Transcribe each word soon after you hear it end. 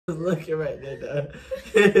looking right there, though.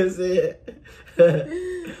 See it?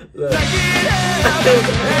 Look.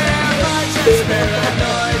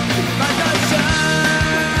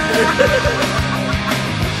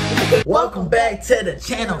 Welcome back to the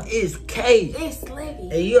channel. It's K. It's Livy.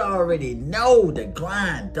 And you already know the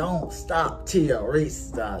grind don't stop till you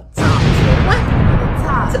reach the top. To the what?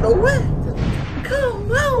 Top. To the what? To the top.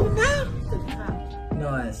 Come on now. To the top. You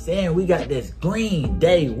know what I'm saying? We got this Green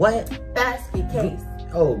Day what? Basket case.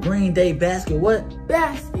 Oh, Green Day basket what?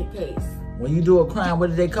 Basket case. When you do a crime, what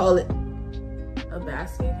do they call it? A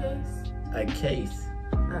basket case? A case.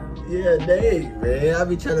 Oh. Yeah, dang, man. I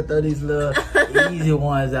be trying to throw these little easy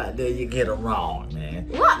ones out there. You get them wrong, man.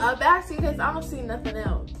 What? A basket case? I don't see nothing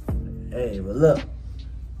else. Hey, but look.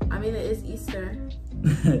 I mean, it is Easter.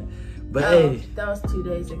 But hey. That was 2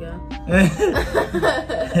 days ago.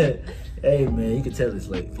 Hey, man, you can tell it's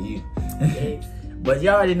late for you. Yes. But you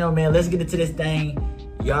already know, man. Let's get into this thing.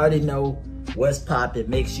 You already know what's poppin'.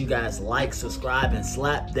 Make sure you guys like, subscribe, and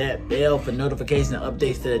slap that bell for notification and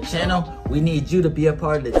updates to the channel. We need you to be a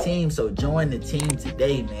part of the team, so join the team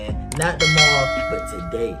today, man. Not tomorrow, but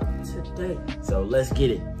today. Today. So let's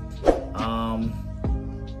get it.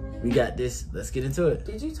 We got this. Let's get into it.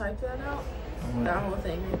 Did you type that out? That whole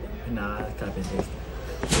thing, maybe? Nah, I copy and paste.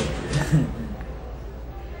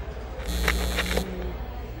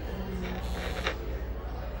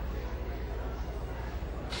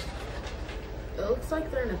 It looks like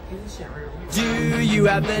they're in a patient room. Do you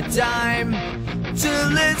have the time to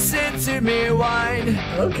listen to me whine?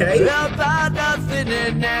 Okay. About nothing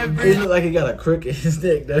and He everything. look like he got a crook in his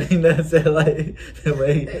neck, though. You know what I'm saying? Like the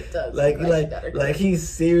way, It does like look like he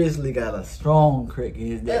seriously got a strong crick in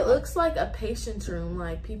his neck. It looks like a patient's room,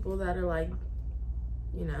 like people that are like,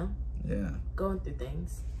 you know, yeah, going through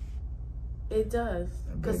things. It does,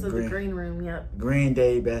 because of the green room. Yep. Green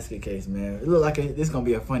Day basket case, man. It look like this gonna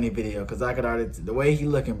be a funny video, cause I could already the way he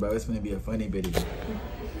looking, bro. It's gonna be a funny video.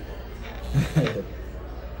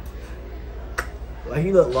 Like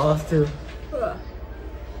he look lost too.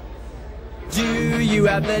 Do you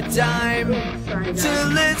have the time to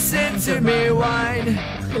listen to me whine?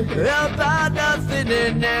 About nothing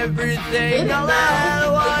and everything all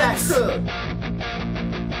at once.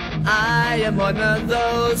 I am one of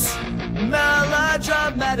those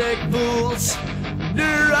melodramatic fools,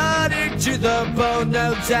 neurotic to the bone,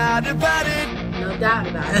 no doubt about it. No doubt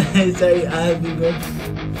about it. Say I be good.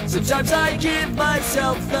 Sometimes I give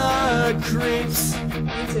myself the creeps.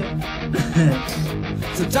 Me too.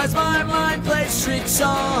 Sometimes my mind plays tricks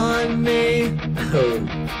on me.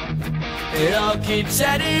 It all keeps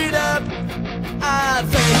adding up. I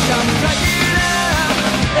think I'm cracking up.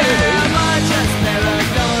 Am I just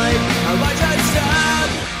paranoid? Am I just up?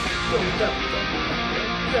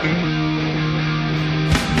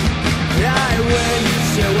 I went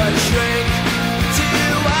to a shrink to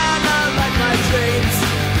analyze my dreams.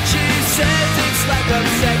 She says it's like a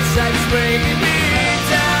sex that's bringing me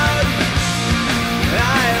down.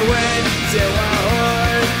 I went to a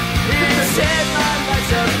whore. He said my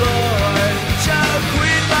life's a bore. Choke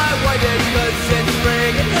with my white goods and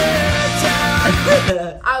bringing her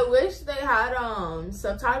down. I wish they had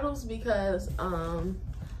subtitles because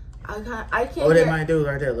I can't. Oh, they might do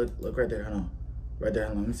right there. Look right there. Hold on. Right there.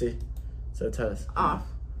 Hold on. Let me see. Subtitles. Off.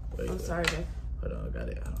 Wait, I'm sorry, babe. Hold on. I got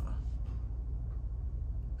it. Hold on.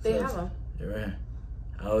 They have them. You're right here.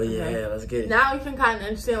 Oh yeah, Okay. let's get it. Now you can kind of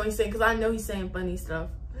understand what he's saying, because I know he's saying funny stuff.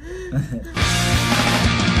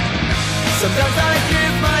 Sometimes I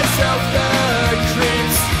give myself the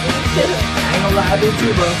creeps. I ain't gonna lie, I do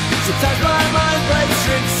too, bro. Sometimes my mind plays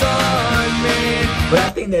tricks on me. But I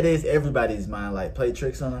think that is everybody's mind, like play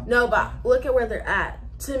tricks on them. No, but look at where they're at.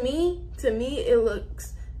 To me, it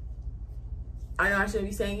looks. I know I shouldn't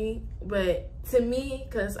be saying, but to me,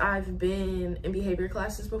 because I've been in behavior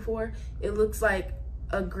classes before, it looks like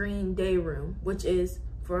a Green Day room, which is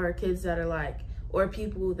for our kids that are like, or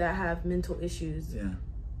people that have mental issues. Yeah.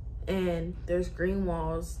 And there's green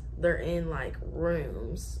walls. They're in like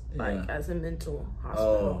rooms, like as a mental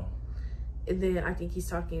hospital. Oh. And then I think he's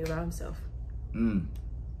talking about himself.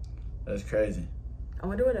 That's crazy. I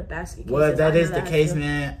wonder what a basket case Well, is. if that I know is the has case, to-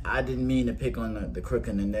 man, I didn't mean to pick on the crook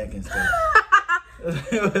in the neck and stuff. What?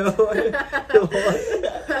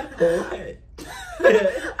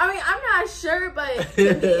 I mean, I'm not sure, but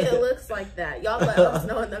to me, it looks like that. Y'all let us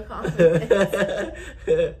know in the comments.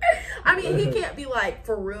 I mean, he can't be like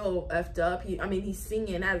for real effed up. I mean, he's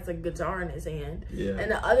singing, has a guitar in his hand. Yeah.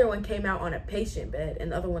 And the other one came out on a patient bed,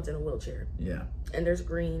 and the other one's in a wheelchair. Yeah. And there's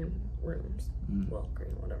green rooms. Well,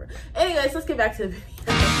 green, whatever. Anyways, let's get back to the video.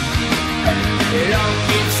 It all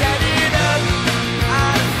keeps adding up.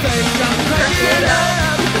 I think I'm cracking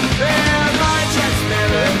up.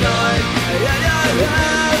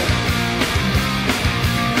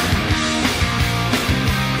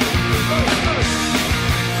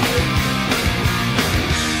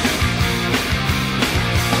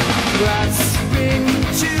 grasping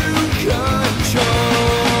to control.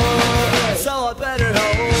 So I better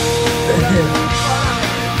hold on.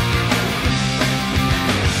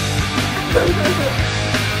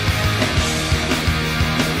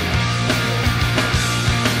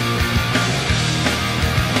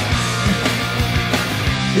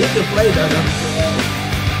 You can play that.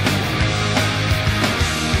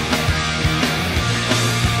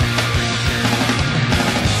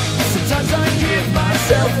 Sometimes I give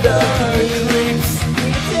myself the creeps.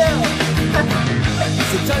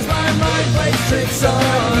 Sometimes my mind plays tricks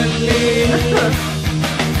on me.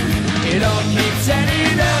 It all keeps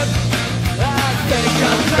adding up. I think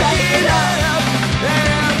I'm cracking up.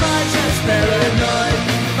 Am I just paranoid?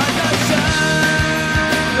 My concern.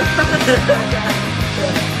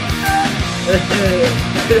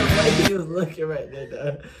 Why he was looking right there,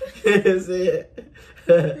 though. See it?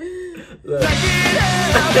 Look.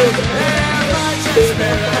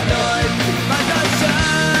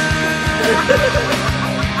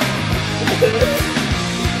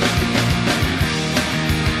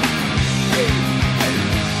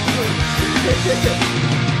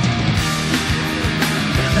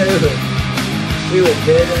 We were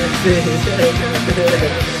dead at this.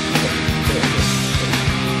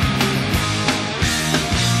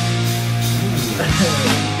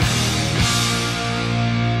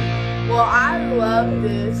 Well, I love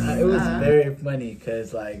this. It was very funny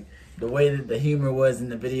because, like, the way that the humor was in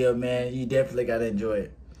the video, man, you definitely got to enjoy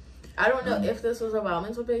it. I don't know if this was about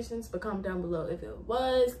mental patients, but comment down below if it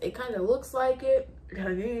was. It kind of looks like it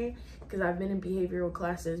because I've been in behavioral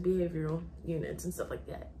classes, behavioral units, and stuff like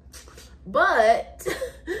that. But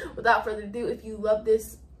without further ado, if you love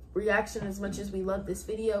this reaction as much as we love this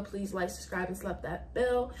video, please like, subscribe, and slap that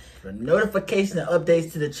bell for notification and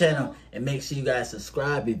updates to the channel, and make sure you guys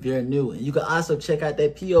subscribe if you're new. And you can also check out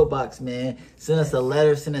that PO box, man. Send us a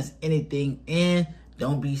letter, send us anything, and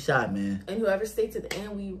don't be shy, man. And whoever stayed to the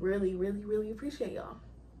end, we really, really, really appreciate y'all.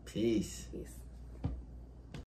 Peace. Peace.